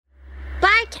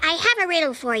I have a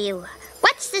riddle for you.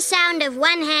 What's the sound of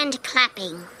one hand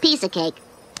clapping? Piece of cake.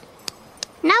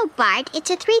 No, Bart, it's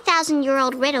a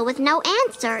 3,000-year-old riddle with no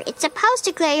answer. It's supposed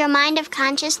to clear your mind of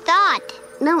conscious thought.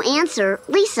 No answer.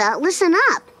 Lisa, listen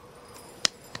up.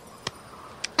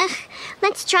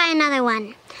 Let's try another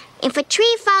one. If a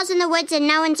tree falls in the woods and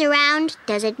no one's around,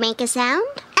 does it make a sound?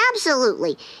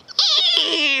 Absolutely.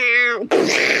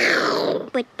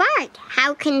 But Bart,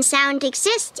 how can sound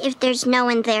exist if there's no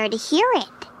one there to hear it?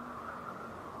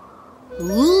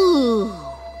 Ooh,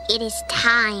 it is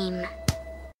time.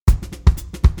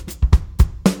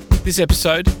 This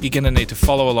episode, you're going to need to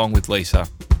follow along with Lisa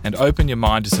and open your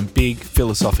mind to some big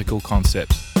philosophical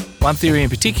concepts. One theory in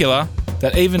particular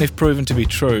that, even if proven to be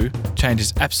true,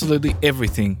 changes absolutely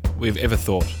everything we've ever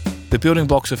thought. The building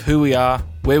blocks of who we are,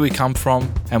 where we come from,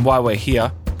 and why we're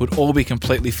here would all be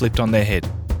completely flipped on their head.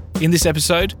 In this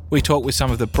episode, we talk with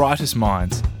some of the brightest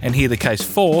minds and hear the case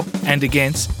for and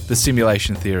against the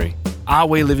simulation theory. Are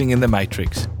we living in the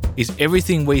Matrix? Is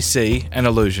everything we see an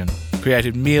illusion,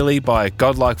 created merely by a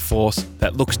godlike force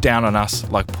that looks down on us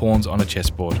like pawns on a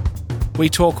chessboard? We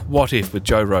talk What If with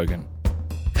Joe Rogan.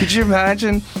 Could you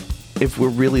imagine if we're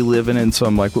really living in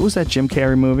some, what was that Jim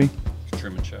Carrey movie?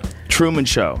 Truman Show. Truman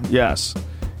Show, yes.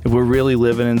 If we're really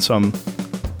living in some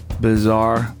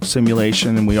bizarre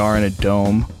simulation and we are in a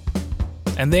dome.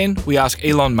 And then we ask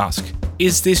Elon Musk,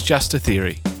 is this just a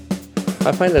theory?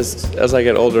 I find as I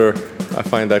get older, I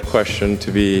find that question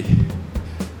to be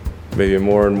maybe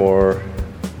more and more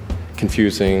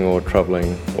confusing or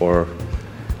troubling or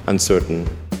uncertain.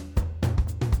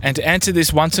 And to answer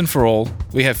this once and for all,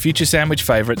 we have Future Sandwich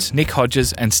favourites Nick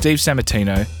Hodges and Steve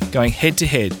Sammartino going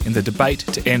head-to-head in the debate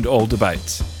to end all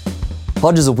debates.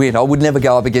 Hodges will win. I would never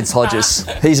go up against Hodges.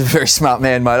 He's a very smart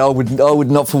man, mate. I would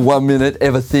not for 1 minute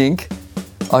ever think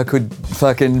I could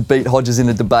fucking beat Hodges in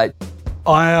a debate.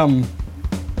 I've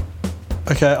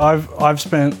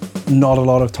spent not a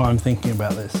lot of time thinking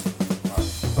about this.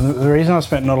 The reason I've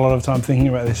spent not a lot of time thinking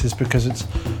about this is because it's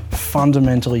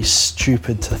fundamentally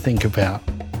stupid to think about.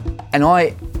 And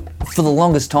I, for the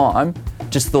longest time,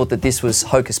 just thought that this was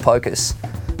hocus pocus.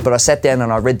 But I sat down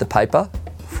and I read the paper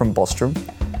from Bostrom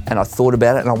and I thought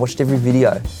about it and I watched every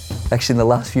video. Actually, in the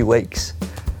last few weeks,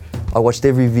 I watched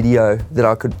every video that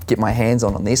I could get my hands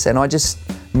on this, and I just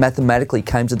mathematically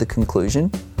came to the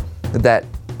conclusion that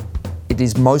it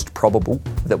is most probable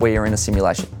that we are in a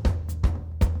simulation.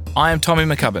 I am Tommy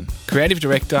McCubbin, creative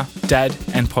director, dad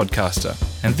and podcaster,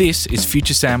 and this is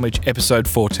Future Sandwich episode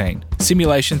 14,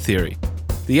 Simulation Theory,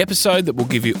 the episode that will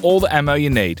give you all the ammo you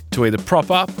need to either prop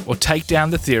up or take down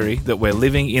the theory that we're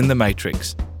living in the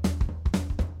Matrix.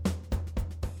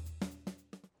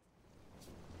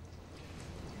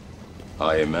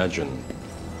 I imagine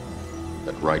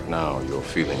that right now you're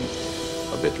feeling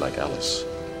a bit like Alice.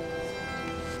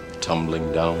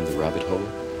 Tumbling down the rabbit hole?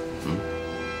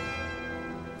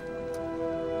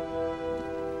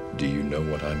 Do you know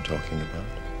what I'm talking about?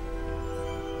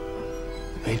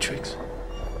 The Matrix.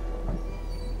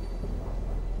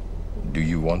 Do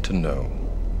you want to know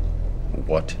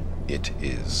what it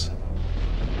is?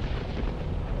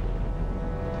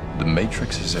 The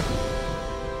Matrix is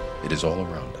everywhere. It is all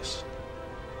around us.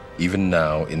 Even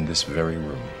now, in this very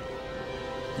room.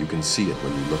 You can see it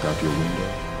when you look out your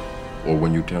window or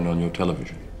when you turn on your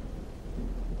television.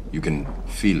 You can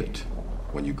feel it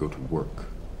when you go to work,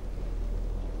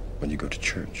 when you go to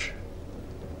church,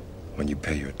 when you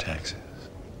pay your taxes.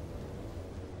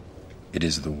 It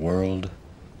is the world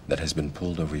that has been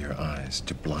pulled over your eyes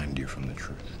to blind you from the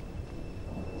truth.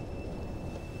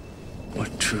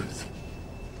 What truth?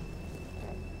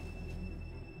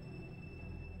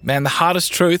 Man, the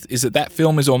hardest truth is that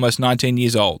film is almost 19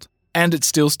 years old, and it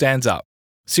still stands up.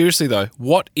 Seriously though,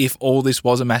 what if all this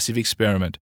was a massive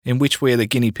experiment, in which we are the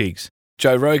guinea pigs?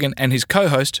 Joe Rogan and his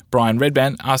co-host, Brian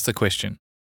Redban, asked the question.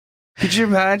 Could you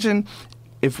imagine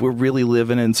if we're really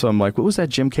living in some, what was that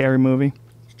Jim Carrey movie?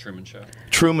 Truman Show.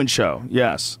 Truman Show,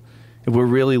 yes. If we're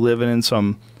really living in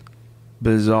some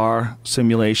bizarre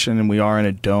simulation and we are in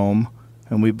a dome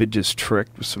and we've been just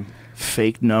tricked with some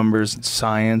fake numbers and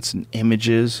science and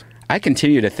images. I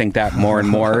continue to think that more and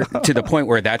more to the point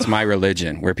where that's my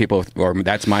religion, where people, or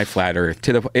that's my flat earth.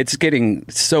 It's getting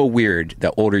so weird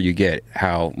the older you get,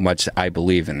 how much I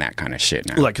believe in that kind of shit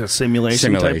now. Like a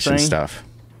simulation type thing? Stuff.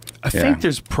 I think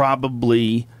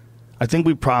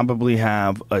we probably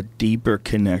have a deeper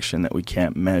connection that we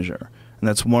can't measure. And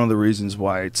that's one of the reasons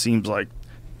why it seems like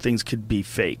things could be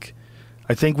fake.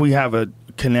 I think we have a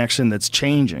connection that's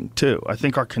changing too. I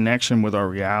think our connection with our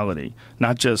reality,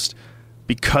 not just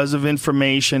because of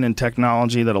information and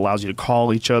technology that allows you to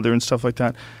call each other and stuff like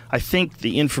that, I think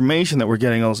the information that we're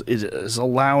getting is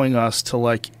allowing us to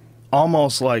like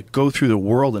almost like go through the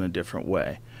world in a different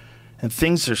way. And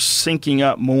things are syncing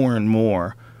up more and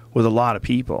more with a lot of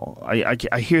people.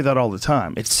 I hear that all the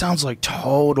time. It sounds like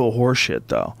total horseshit,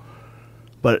 though.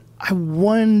 But I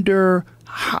wonder,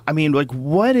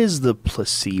 what is the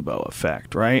placebo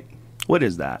effect, right? What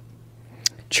is that?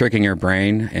 Tricking your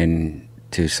brain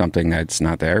into something that's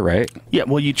not there, right? Yeah,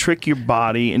 well, you trick your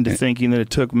body into thinking that it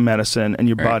took medicine and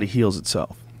your body heals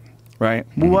itself, right?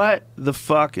 Mm-hmm. What the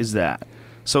fuck is that?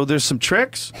 So there's some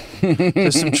tricks.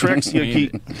 There's some tricks.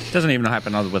 It doesn't even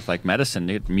happen with like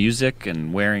medicine. Music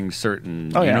and wearing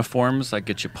certain uniforms like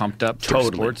get you pumped up for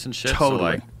sports and shit.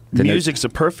 Totally. So, music's a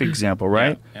perfect example,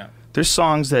 right? Yeah. There's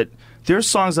songs that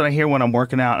I hear when I'm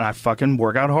working out and I fucking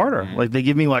work out harder. Mm-hmm. Like they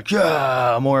give me like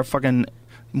more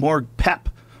pep,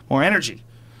 more energy.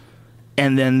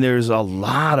 And then there's a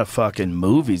lot of fucking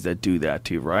movies that do that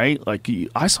too, right? Like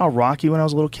I saw Rocky when I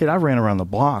was a little kid. I ran around the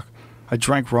block. I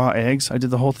drank raw eggs. I did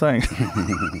the whole thing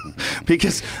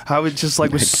because I was just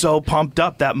was so pumped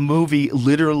up. That movie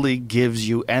literally gives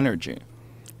you energy.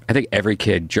 I think every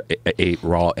kid ate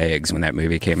raw eggs when that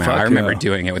movie came out. I remember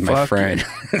doing it with my friend.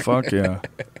 Fuck yeah.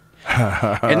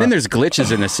 And then there's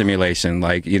glitches in the simulation,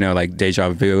 like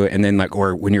deja vu, and then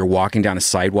or when you're walking down a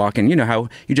sidewalk, and you know how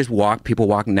you just people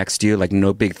walking next to you, like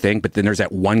no big thing, but then there's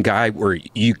that one guy where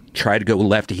you try to go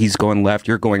left, he's going left,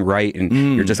 you're going right,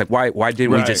 and you're just like, why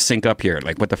didn't we just sync up here?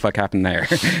 Like, what the fuck happened there?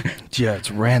 Yeah, it's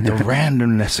the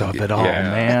randomness of it all,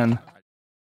 man.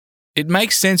 It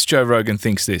makes sense Joe Rogan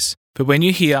thinks this, but when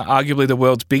you hear arguably the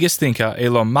world's biggest thinker,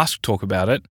 Elon Musk, talk about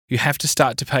it, you have to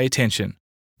start to pay attention.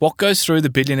 What goes through the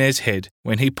billionaire's head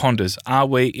when he ponders, are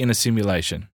we in a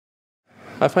simulation?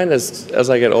 I find as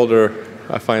I get older,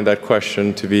 I find that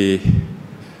question to be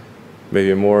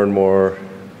maybe more and more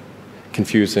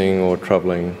confusing or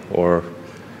troubling or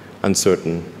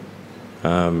uncertain.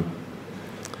 I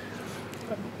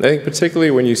think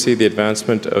particularly when you see the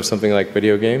advancement of something like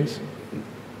video games,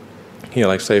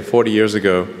 like say 40 years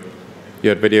ago, you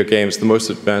had video games, the most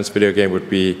advanced video game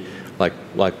would be like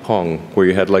Pong, where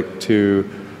you had two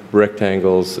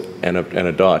rectangles and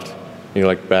a dot.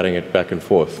 You're batting it back and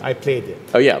forth. I played it.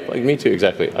 Oh yeah, me too,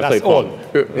 exactly. I played Pong.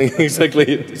 Exactly.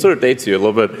 It sort of dates you a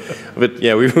little bit, but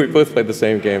yeah, we both played the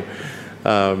same game,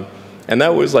 and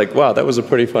that was wow, that was a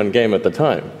pretty fun game at the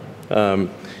time.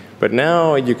 But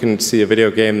now you can see a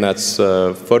video game that's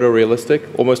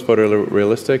photorealistic, almost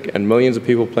photorealistic, and millions of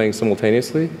people playing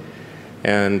simultaneously,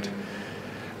 and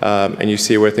you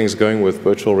see where things are going with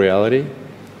virtual reality.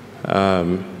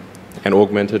 And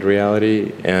augmented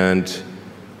reality, and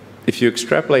if you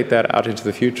extrapolate that out into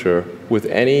the future with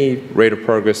any rate of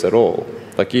progress at all,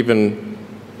 like even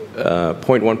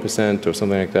 0.1% or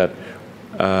something like that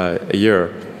a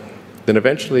year, then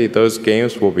eventually those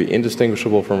games will be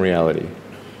indistinguishable from reality.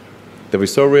 They'll be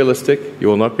so realistic, you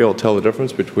will not be able to tell the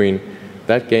difference between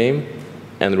that game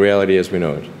and the reality as we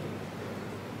know it.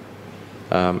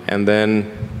 And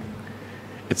then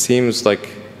it seems like,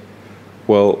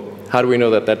 well, how do we know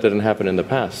that didn't happen in the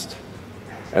past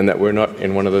and that we're not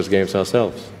in one of those games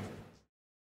ourselves?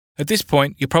 At this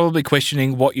point, you're probably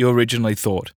questioning what you originally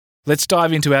thought. Let's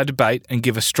dive into our debate and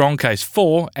give a strong case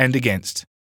for and against.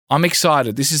 I'm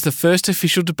excited. This is the first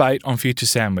official debate on Future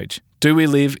Sandwich. Do we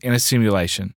live in a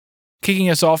simulation? Kicking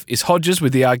us off is Hodges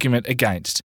with the argument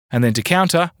against. And then to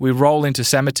counter, we roll into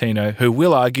Sammartino, who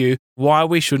will argue why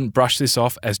we shouldn't brush this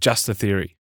off as just a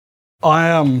theory.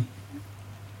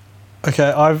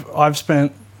 I've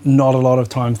spent not a lot of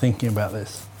time thinking about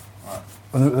this.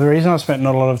 The reason I've spent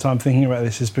not a lot of time thinking about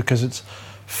this is because it's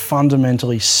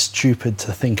fundamentally stupid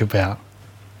to think about.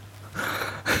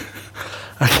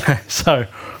 Okay, so...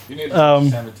 You need to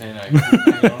Sammartino.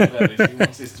 Hang on to that if he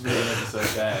wants this to be an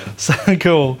episode bad. So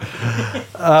cool.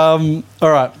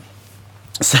 All right.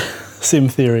 Sim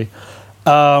theory.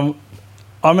 I'm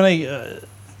going to...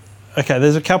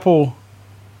 there's a couple...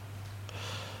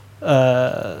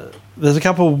 There's a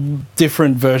couple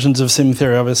different versions of sim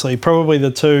theory, obviously. Probably the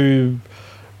two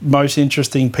most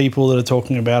interesting people that are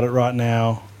talking about it right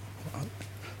now.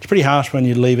 It's pretty harsh when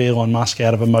you leave Elon Musk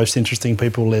out of a most interesting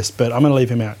people list, but I'm going to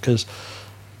leave him out because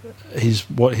his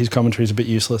commentary is a bit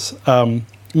useless.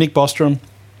 Nick Bostrom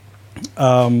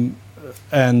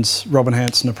and Robin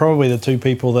Hanson are probably the two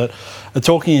people that are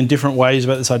talking in different ways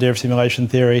about this idea of simulation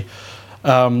theory.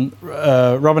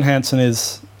 Robin Hanson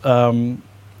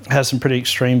has some pretty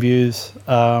extreme views.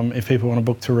 If people want a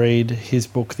book to read, his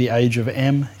book, The Age of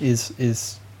M,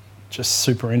 is just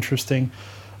super interesting.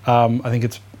 I think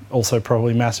it's also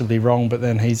probably massively wrong, but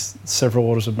then he's several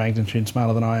orders of magnitude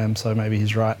smarter than I am, so maybe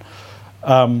he's right.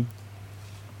 And,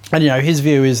 his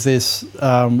view is this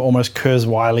almost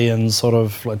Kurzweilian sort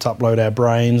of, let's upload our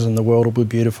brains and the world will be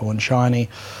beautiful and shiny.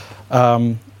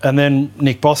 And then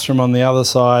Nick Bostrom on the other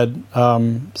side,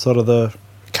 sort of the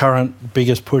current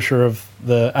biggest pusher of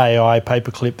the AI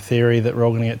paperclip theory that we're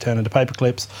all going to get turned into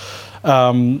paperclips.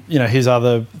 His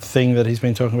other thing that he's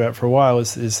been talking about for a while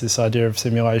is this idea of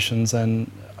simulations,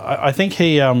 and I think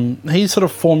he sort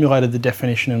of formulated the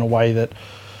definition in a way that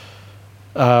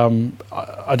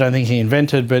I don't think he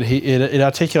invented, but it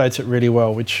articulates it really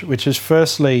well, which is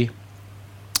firstly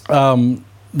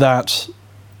that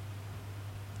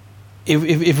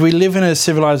if we live in a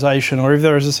civilization, or if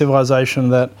there is a civilization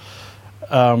that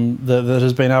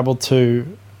has been able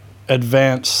to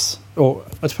advance, or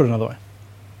let's put it another way.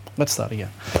 Let's start again.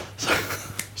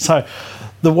 So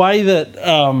the way that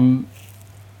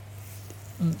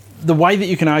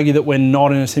you can argue that we're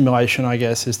not in a simulation, I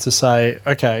guess, is to say,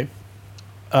 okay,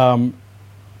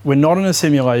 we're not in a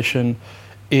simulation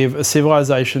if a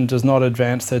civilization does not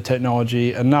advance their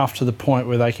technology enough to the point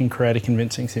where they can create a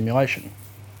convincing simulation.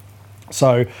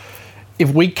 So if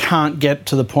we can't get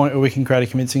to the point where we can create a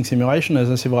convincing simulation as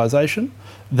a civilization,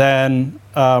 then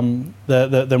we're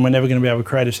never going to be able to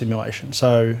create a simulation.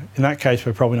 So in that case,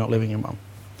 we're probably not living in one.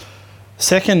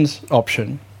 Second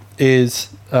option is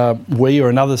we or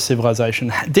another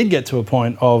civilization did get to a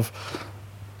point of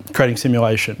creating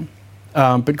simulation,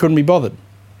 but couldn't be bothered,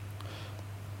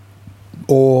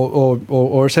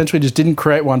 or essentially just didn't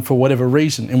create one for whatever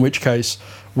reason, in which case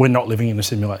we're not living in a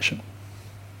simulation.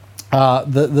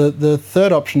 The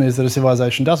third option is that a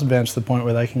civilization does advance to the point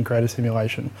where they can create a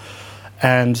simulation,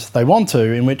 and they want to,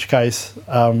 in which case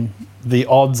the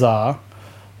odds are,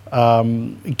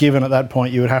 given at that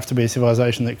point, you would have to be a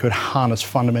civilization that could harness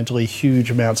fundamentally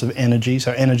huge amounts of energy,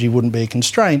 so energy wouldn't be a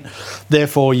constraint.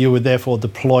 Therefore, you would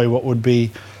deploy what would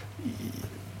be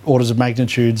orders of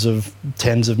magnitudes of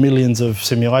tens of millions of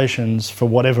simulations for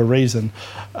whatever reason.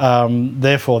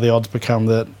 Therefore, the odds become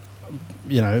that,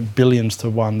 billions to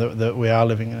one that we are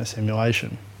living in a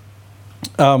simulation.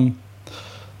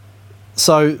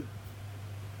 So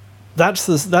that's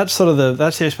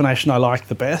the explanation I like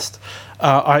the best.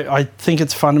 I think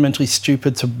it's fundamentally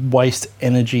stupid to waste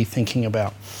energy thinking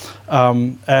about,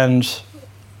 and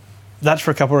that's for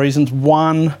a couple of reasons.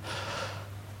 One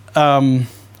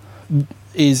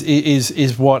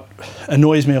is what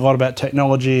annoys me a lot about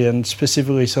technology, and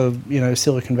specifically sort of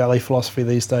Silicon Valley philosophy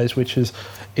these days, which is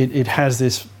it has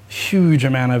this huge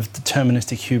amount of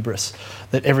deterministic hubris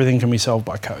that everything can be solved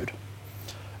by code,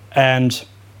 and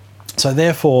so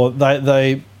therefore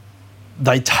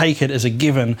they take it as a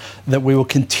given that we will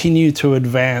continue to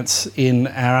advance in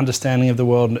our understanding of the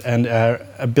world and our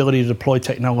ability to deploy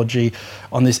technology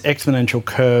on this exponential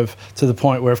curve to the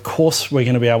point where, of course, we're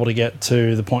going to be able to get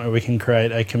to the point where we can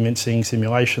create a convincing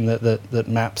simulation that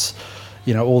maps,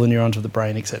 all the neurons of the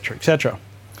brain, etc., etc.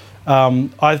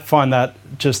 I find that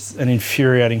just an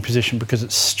infuriating position because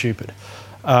it's stupid.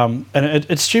 And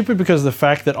it's stupid because of the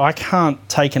fact that I can't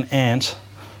take an ant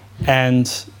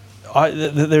and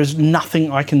there's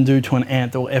nothing I can do to an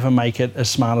ant that will ever make it as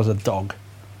smart as a dog.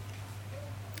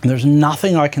 And there's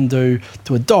nothing I can do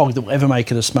to a dog that will ever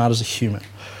make it as smart as a human.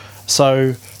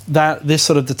 So that this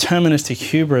sort of deterministic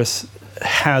hubris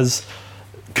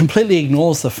completely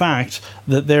ignores the fact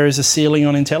that there is a ceiling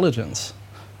on intelligence.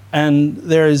 And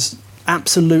there is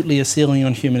absolutely a ceiling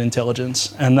on human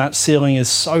intelligence, and that ceiling is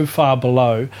so far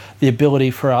below the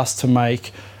ability for us to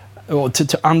make or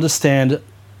to understand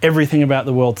everything about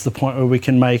the world to the point where we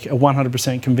can make a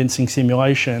 100% convincing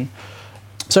simulation.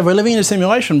 So if we're living in a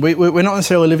simulation, we're not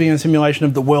necessarily living in a simulation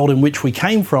of the world in which we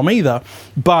came from either,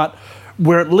 but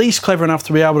we're at least clever enough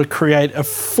to be able to create a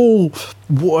full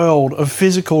world of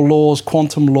physical laws,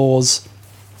 quantum laws,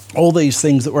 all these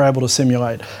things that we're able to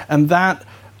simulate. And that,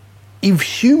 if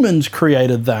humans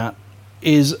created that,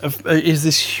 is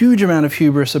this huge amount of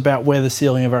hubris about where the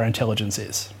ceiling of our intelligence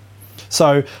is.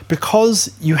 So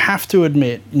because you have to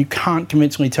admit, you can't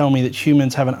convincingly tell me that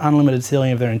humans have an unlimited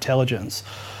ceiling of their intelligence,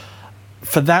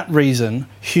 for that reason,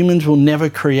 humans will never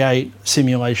create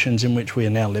simulations in which we are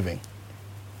now living.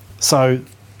 So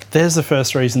there's the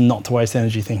first reason not to waste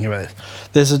energy thinking about it.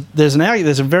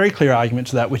 There's a very clear argument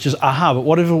to that, which is, but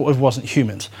what if it wasn't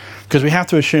humans? Because we have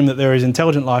to assume that there is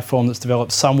intelligent life form that's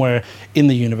developed somewhere in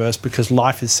the universe, because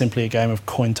life is simply a game of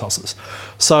coin tosses.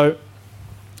 So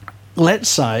let's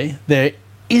say there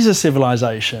is a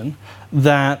civilization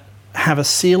that have a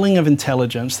ceiling of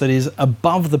intelligence that is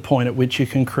above the point at which you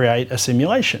can create a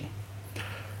simulation.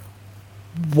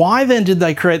 Why then did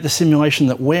they create the simulation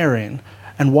that we're in,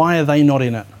 and why are they not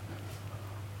in it?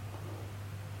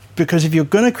 Because if you're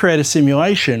going to create a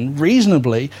simulation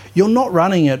reasonably, you're not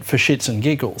running it for shits and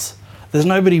giggles. There's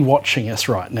nobody watching us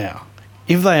right now.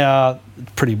 If they are,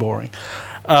 it's pretty boring.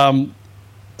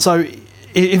 So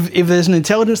if there's an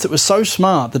intelligence that was so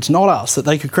smart that's not us, that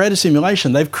they could create a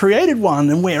simulation, they've created one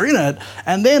and we're in it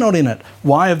and they're not in it.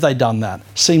 Why have they done that?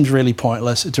 Seems really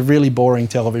pointless. It's a really boring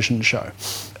television show.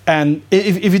 And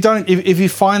if you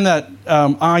find that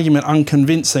argument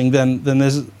unconvincing, then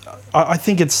there's, I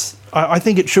think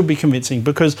it should be convincing,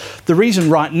 because the reason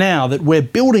right now that we're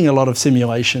building a lot of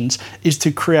simulations is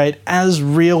to create as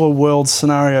real world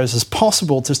scenarios as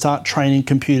possible to start training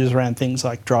computers around things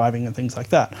like driving and things like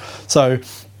that. So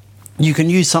you can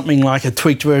use something like a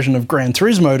tweaked version of Gran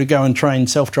Turismo to go and train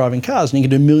self-driving cars, and you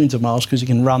can do millions of miles because you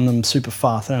can run them super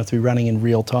fast. They don't have to be running in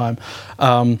real time.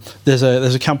 There's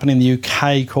a company in the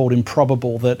UK called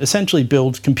Improbable that essentially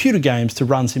builds computer games to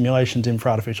run simulations in for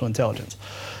artificial intelligence.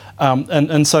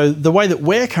 And so the way that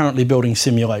we're currently building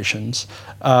simulations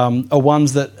are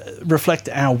ones that reflect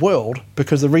our world,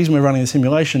 because the reason we're running the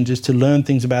simulations is to learn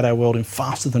things about our world in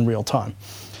faster than real time.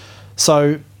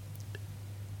 So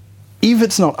if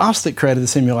it's not us that created the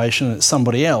simulation and it's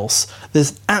somebody else,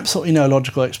 there's absolutely no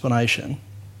logical explanation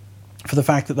for the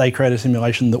fact that they created a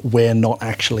simulation that we're not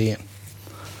actually in.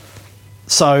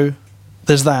 So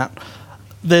there's that.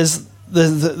 There's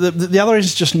the other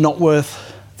is just not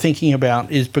worth thinking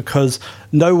about, is because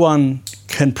no one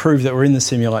can prove that we're in the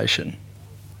simulation.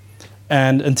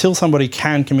 And until somebody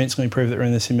can convincingly prove that we're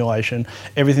in the simulation,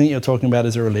 everything that you're talking about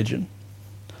is a religion.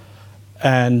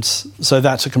 And so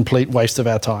that's a complete waste of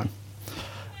our time.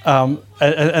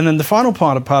 And then the final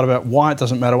part about why it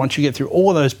doesn't matter once you get through all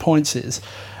of those points is,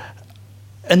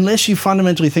 unless you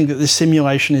fundamentally think that this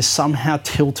simulation is somehow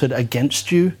tilted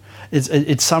against you,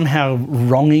 it's somehow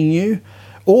wronging you,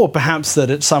 or perhaps that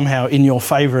it's somehow in your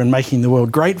favour and making the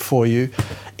world great for you,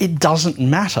 it doesn't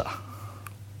matter.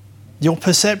 Your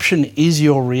perception is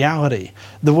your reality.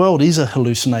 The world is a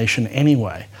hallucination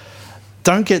anyway.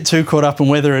 Don't get too caught up in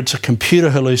whether it's a computer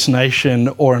hallucination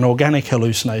or an organic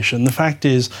hallucination. The fact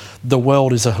is, the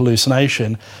world is a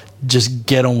hallucination. Just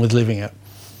get on with living it.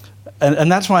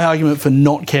 And that's my argument for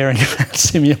not caring about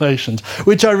simulations,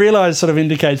 which I realise sort of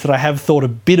indicates that I have thought a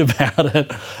bit about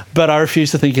it, but I refuse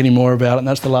to think any more about it, and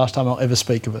that's the last time I'll ever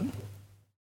speak of it.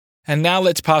 And now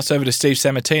let's pass over to Steve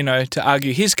Sammartino to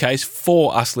argue his case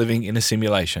for us living in a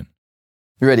simulation.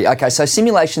 You ready? Okay, so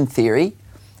simulation theory,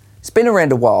 it's been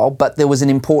around a while, but there was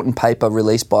an important paper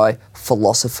released by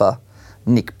philosopher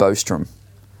Nick Bostrom.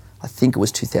 I think it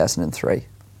was 2003.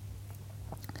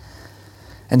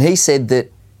 And he said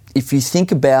that if you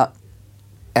think about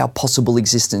our possible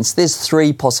existence, there's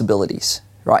three possibilities,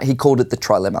 right? He called it the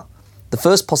trilemma. The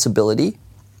first possibility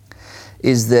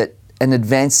is that an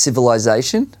advanced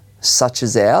civilization such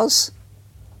as ours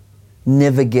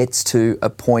never gets to a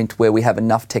point where we have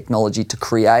enough technology to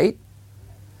create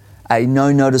a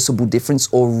no noticeable difference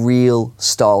or real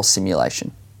style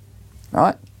simulation,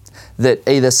 right? That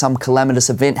either some calamitous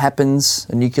event happens,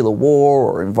 a nuclear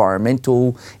war or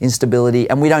environmental instability,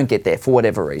 and we don't get there for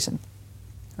whatever reason,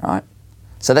 right?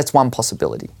 So that's one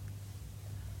possibility.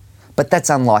 But that's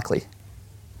unlikely.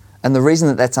 And the reason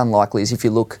that that's unlikely is if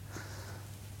you look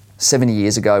 70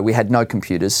 years ago, we had no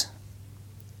computers.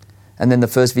 And then the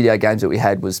first video games that we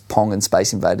had was Pong and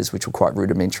Space Invaders, which were quite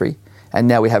rudimentary. And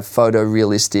now we have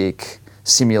photorealistic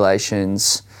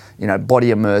simulations, you know, body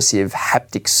immersive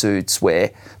haptic suits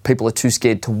where people are too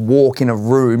scared to walk in a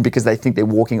room because they think they're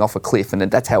walking off a cliff, and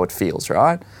that's how it feels,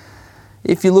 right?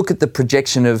 If you look at the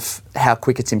projection of how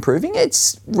quick it's improving,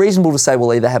 it's reasonable to say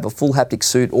we'll either have a full haptic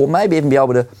suit or maybe even be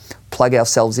able to plug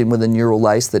ourselves in with a neural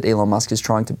lace that Elon Musk is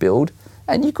trying to build.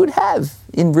 And you could have,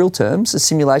 in real terms, a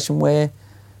simulation where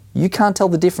you can't tell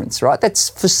the difference, right? That's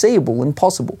foreseeable and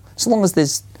possible, as long as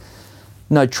there's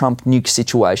no Trump nuke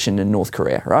situation in North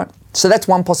Korea, right? So that's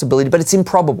one possibility, but it's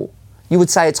improbable. You would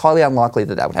say it's highly unlikely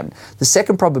that that would happen. The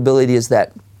second probability is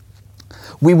that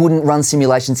we wouldn't run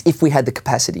simulations if we had the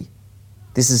capacity.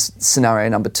 This is scenario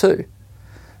number two,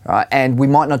 right? And we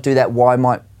might not do that. Why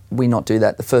might we not do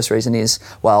that? The first reason is,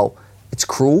 well, it's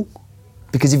cruel.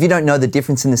 Because if you don't know the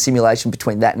difference in the simulation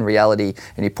between that and reality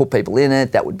and you put people in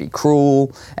it, that would be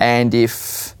cruel. And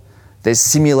if there's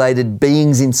simulated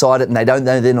beings inside it and they don't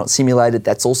know they're not simulated,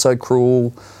 that's also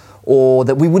cruel. Or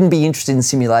that we wouldn't be interested in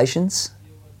simulations.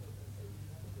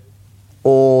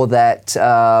 Or that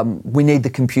we need the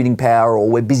computing power, or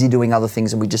we're busy doing other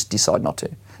things and we just decide not to.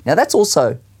 Now that's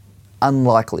also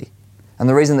unlikely. And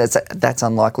the reason that's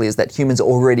unlikely is that humans are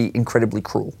already incredibly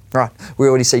cruel, right? We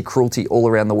already see cruelty all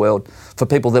around the world for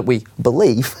people that we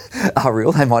believe are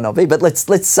real. They might not be, but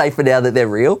let's say for now that they're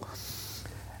real.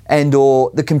 And or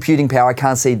the computing power, I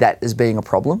can't see that as being a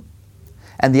problem.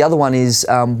 And the other one is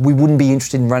we wouldn't be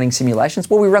interested in running simulations.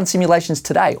 Well, we run simulations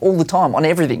today, all the time, on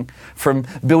everything, from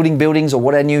building buildings or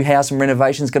what our new house and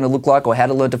renovation is going to look like, or how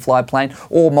to learn to fly a plane,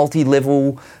 or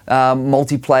multi-level,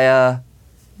 multiplayer,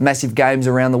 massive games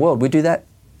around the world. We do that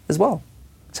as well.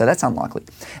 So that's unlikely.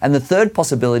 And the third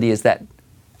possibility is that,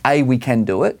 A, we can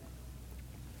do it,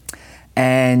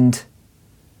 and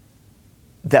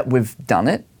that we've done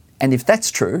it. And if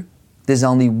that's true, there's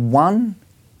only one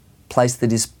place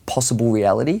that is possible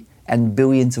reality and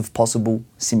billions of possible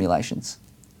simulations.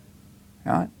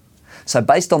 All right? So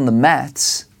based on the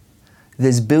maths,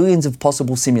 there's billions of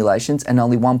possible simulations and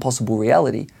only one possible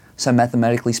reality. So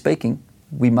mathematically speaking,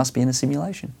 we must be in a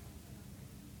simulation.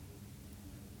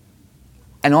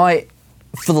 And I,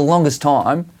 for the longest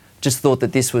time, just thought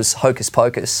that this was hocus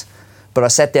pocus. But I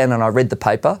sat down and I read the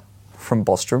paper from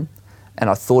Bostrom, and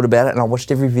I thought about it, and I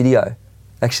watched every video.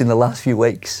 Actually, in the last few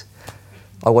weeks,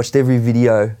 I watched every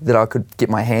video that I could get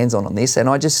my hands on this, and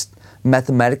I just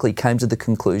mathematically came to the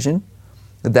conclusion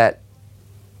that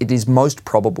it is most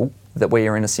probable that we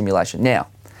are in a simulation. Now,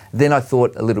 then I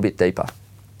thought a little bit deeper.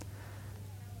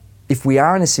 If we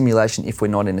are in a simulation, if we're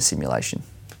not in a simulation,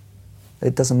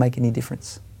 it doesn't make any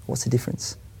difference. What's the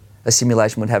difference? A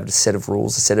simulation would have a set of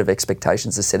rules, a set of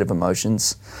expectations, a set of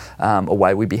emotions, a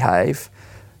way we behave,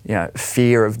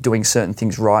 fear of doing certain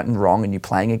things right and wrong, and you're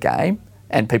playing a game,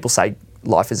 and people say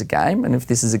life is a game, and if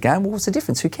this is a game, well, what's the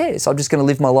difference? Who cares? I'm just going to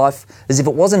live my life as if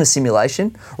it wasn't a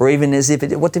simulation, or even as if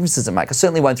what difference does it make? I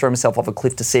certainly won't throw myself off a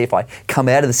cliff to see if I come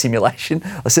out of the simulation.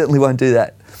 I certainly won't do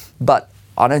that. But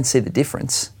I don't see the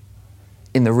difference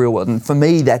in the real world, and for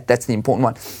me, that's the important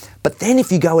one. But then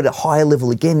if you go at a higher level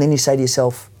again, then you say to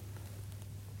yourself,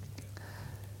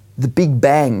 the Big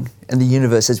Bang and the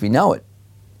universe as we know it,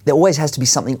 there always has to be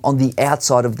something on the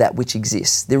outside of that which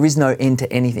exists. There is no end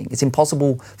to anything. It's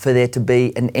impossible for there to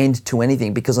be an end to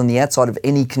anything, because on the outside of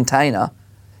any container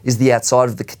is the outside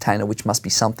of the container, which must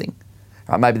be something.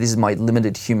 Right? Maybe this is my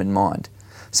limited human mind.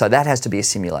 So that has to be a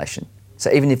simulation.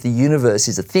 So even if the universe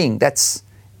is a thing, that's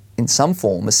in some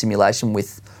form a simulation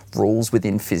with rules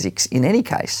within physics in any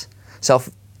case. So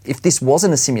if this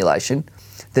wasn't a simulation,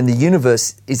 then the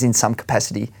universe is in some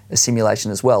capacity a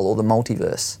simulation as well, or the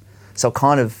multiverse. So it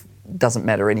kind of doesn't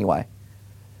matter anyway.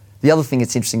 The other thing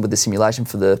that's interesting with the simulation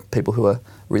for the people who are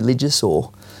religious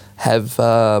or have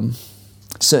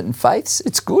certain faiths,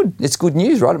 it's good. It's good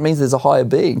news, right? It means there's a higher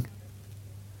being.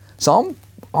 So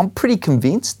I'm pretty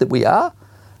convinced that we are,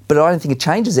 but I don't think it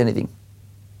changes anything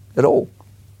at all.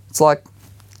 It's like,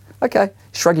 okay,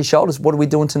 shrug your shoulders, what are we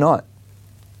doing tonight?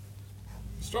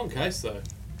 Strong case, though.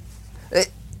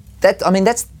 That's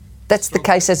the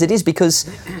case as it is, because,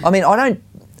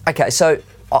 okay, so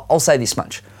I'll say this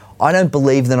much. I don't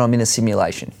believe that I'm in a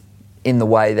simulation in the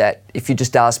way that if you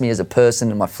just ask me as a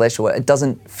person in my flesh, it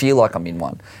doesn't feel like I'm in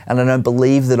one. And I don't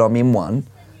believe that I'm in one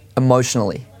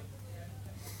emotionally.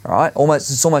 All right?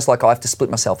 It's almost like I have to split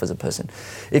myself as a person.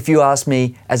 If you ask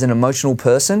me as an emotional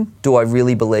person, do I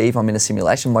really believe I'm in a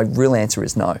simulation? My real answer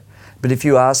is no. But if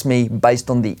you ask me based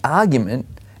on the argument,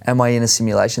 am I in a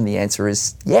simulation? The answer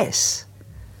is yes.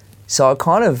 So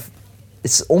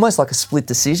it's almost like a split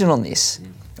decision on this.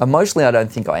 Emotionally, I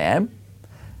don't think I am.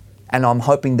 And I'm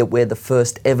hoping that we're the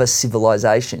first ever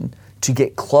civilization to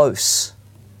get close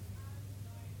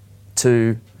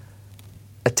to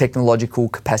a technological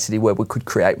capacity where we could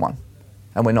create one.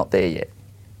 And we're not there yet.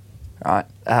 Right?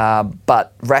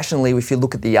 But rationally, if you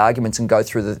look at the arguments and go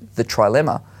through the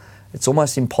trilemma, it's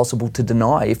almost impossible to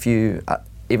deny if you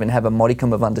even have a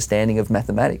modicum of understanding of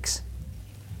mathematics.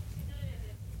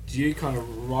 Do you kind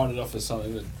of write it off as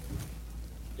something that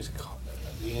is,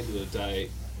 at the end of the day,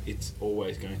 it's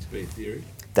always going to be a theory?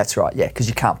 That's right, yeah, because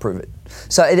you can't prove it.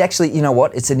 So it actually, you know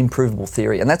what, it's an improvable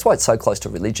theory, and that's why it's so close to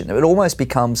religion. It almost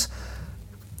becomes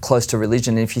close to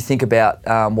religion. And if you think about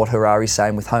what Harari's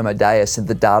saying with Homo Deus and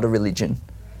the data religion,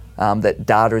 that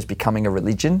data is becoming a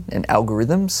religion and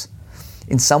algorithms,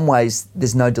 in some ways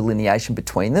there's no delineation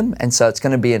between them, and so it's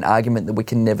going to be an argument that we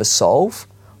can never solve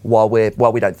while we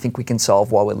don't think we can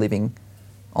solve while we're living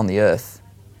on the earth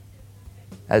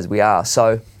as we are.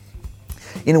 So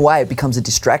in a way it becomes a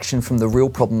distraction from the real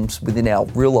problems within our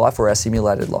real life or our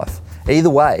simulated life. Either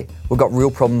way, we've got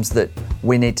real problems that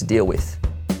we need to deal with.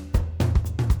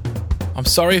 I'm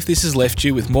sorry if this has left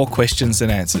you with more questions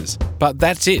than answers, but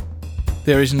that's it.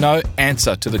 There is no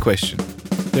answer to the question.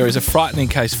 There is a frightening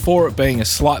case for it being a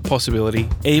slight possibility,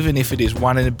 even if it is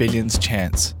 1 in a billion's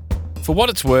chance. For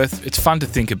what it's worth, it's fun to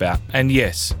think about. And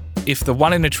yes, if the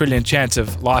 1 in a trillion chance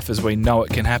of life as we know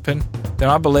it can happen, then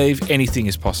I believe anything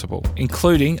is possible,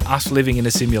 including us living in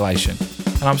a simulation.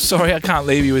 and I'm sorry I can't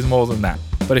leave you with more than that.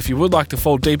 But if you would like to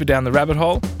fall deeper down the rabbit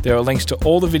hole, there are links to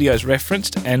all the videos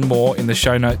referenced and more in the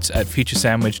show notes at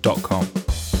futuresandwich.com.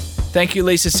 Thank you,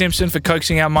 Lisa Simpson, for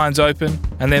coaxing our minds open,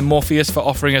 and then Morpheus for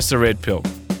offering us the red pill.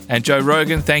 And Joe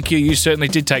Rogan, thank you. You certainly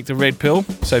did take the red pill,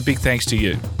 so big thanks to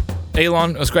you.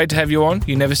 Elon, it was great to have you on.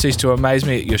 You never cease to amaze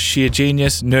me at your sheer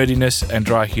genius, nerdiness, and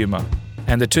dry humour.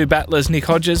 And the two battlers, Nick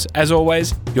Hodges, as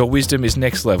always, your wisdom is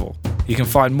next level. You can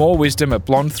find more wisdom at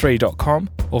blonde3.com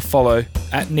or follow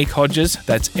at Nick Hodges,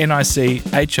 that's NICHODGES.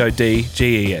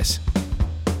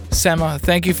 Sammer,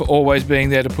 thank you for always being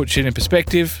there to put shit in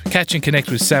perspective. Catch and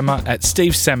connect with Sammer at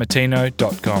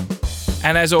stevesammartino.com.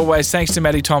 And as always, thanks to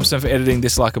Maddie Thompson for editing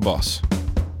this like a boss.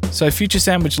 So Future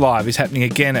Sandwich Live is happening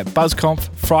again at BuzzConf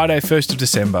Friday 1st of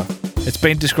December. It's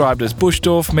been described as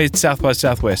Bushdorf meets South by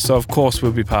Southwest, so of course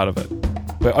we'll be part of it.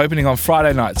 We're opening on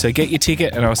Friday night, so get your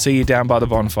ticket and I'll see you down by the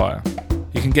bonfire.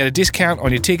 You can get a discount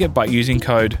on your ticket by using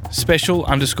code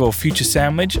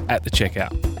special_futuresandwich at the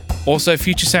checkout. Also,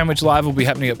 Future Sandwich Live will be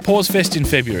happening at PauseFest in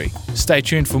February. Stay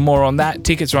tuned for more on that.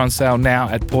 Tickets are on sale now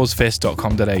at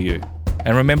pausefest.com.au.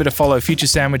 And remember to follow Future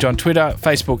Sandwich on Twitter,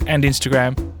 Facebook and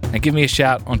Instagram. And give me a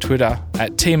shout on Twitter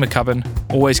at T McCubbin.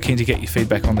 Always keen to get your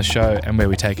feedback on the show and where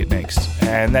we take it next.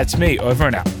 And that's me, over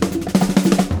and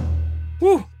out.